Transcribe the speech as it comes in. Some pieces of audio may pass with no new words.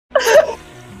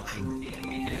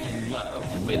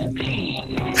with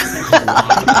pain. Let's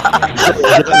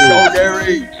go,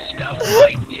 Gary. Stuff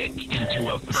my dick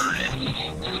into a furnace.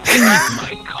 Squeeze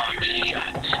my cock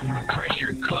shut.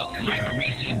 Pressure cook my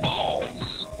greasy balls.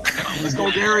 Let's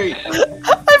go, Gary. I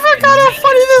forgot how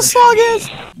funny this song is.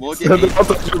 Look at me. I'm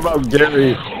talking about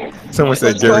Gary. Someone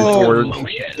said Let's Gary go.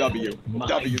 Twerk.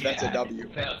 W, that's a W.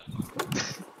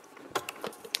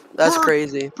 That's Perk.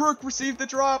 crazy. Perk received the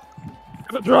drop.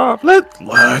 Gonna drop. Let's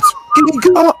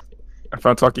go. I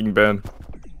found Talking Ben.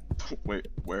 Wait,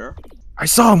 where? I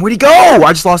saw him. Where'd he go?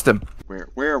 I just lost him.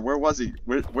 Where was he?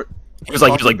 Where? He was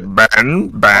like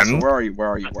Ben. Also, where are you? Where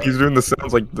are you? He's doing the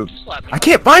sounds like the. I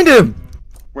can't find him.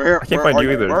 Where? I can't where find are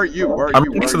you either. Where are you? Where are I'm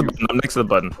you? next to Where the are button. I'm next to the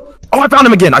button. Oh, I found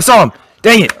him again. I saw him.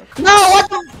 Dang it. No, what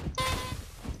the?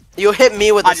 You hit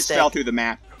me with I a just stick. fell through the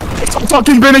map. I saw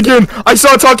Talking Ben again. I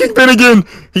saw Talking Ben again.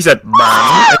 He said,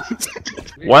 "Man."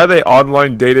 Why are they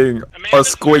online dating a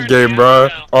Squid Game, bro?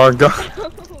 Oh god.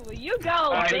 You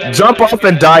go. Jump off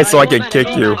and die so I can kick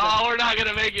you. Oh, we're not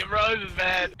gonna make it, bro. This is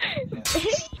bad.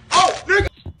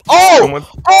 Oh!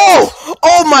 Oh!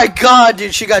 Oh my god,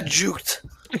 dude, she got juked.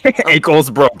 Ankle's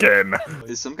broken.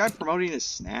 Is some guy promoting his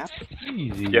snap?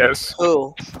 Yes.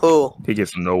 Who? Who? He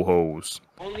gets no hose.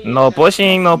 No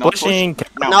pushing, no pushing.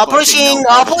 No pushing,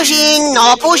 no pushing,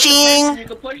 no pushing. You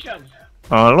can push him.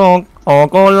 Oh look, oh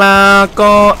go la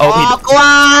go. Oh,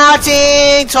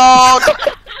 Watching talk.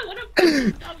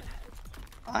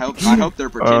 I hope they're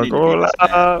he. pretending to be the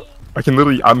snap. I can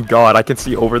literally. I'm God. I can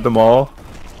see over them all.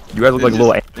 You guys look like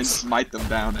little And ants. smite them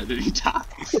down at any time.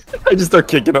 I just start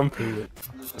kicking them.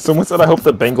 Someone said I hope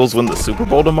the Bengals win the Super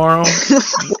Bowl tomorrow.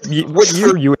 What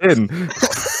year are you in?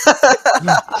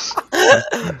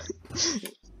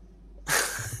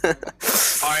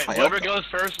 Alright, whoever goes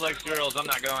first likes girls. I'm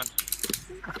not going.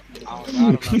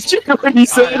 Did you hear what he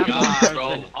said?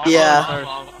 Bro. Yeah.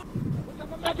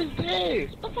 What is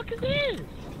this? What the fuck is this?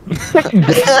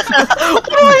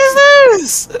 What is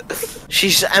this?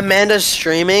 She's Amanda's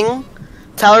streaming.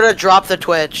 Tell her to drop the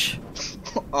Twitch.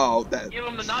 Oh, that. Give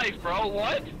him the knife, bro.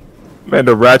 What? Man,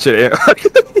 the ratchet. Amanda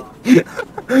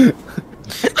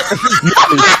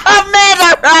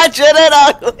ratchet and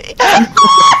ugly.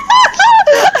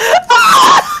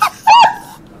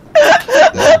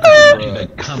 The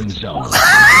cum zone.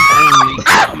 Only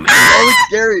cum. Oh, it's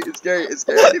scary. It's scary. It's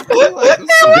scary. I didn't realize this.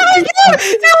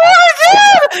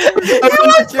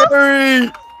 Gary!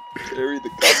 Gary, the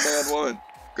Gum Man won.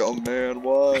 Gum Man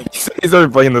won. He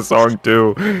started playing the song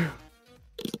too.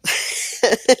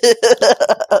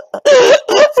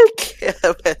 I can't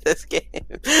with this game.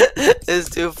 It's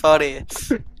too funny.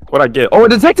 What'd I get? Oh, a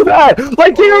detective hat!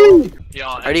 Like Gary! Yo,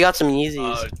 I already got some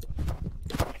Yeezys.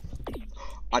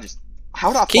 I just.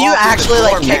 How'd I Can you fall through actually the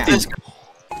like floor, kick man? this?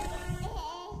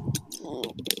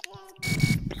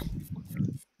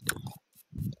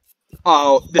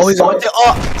 Oh, this Oh, he's is. on.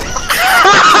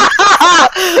 Oh.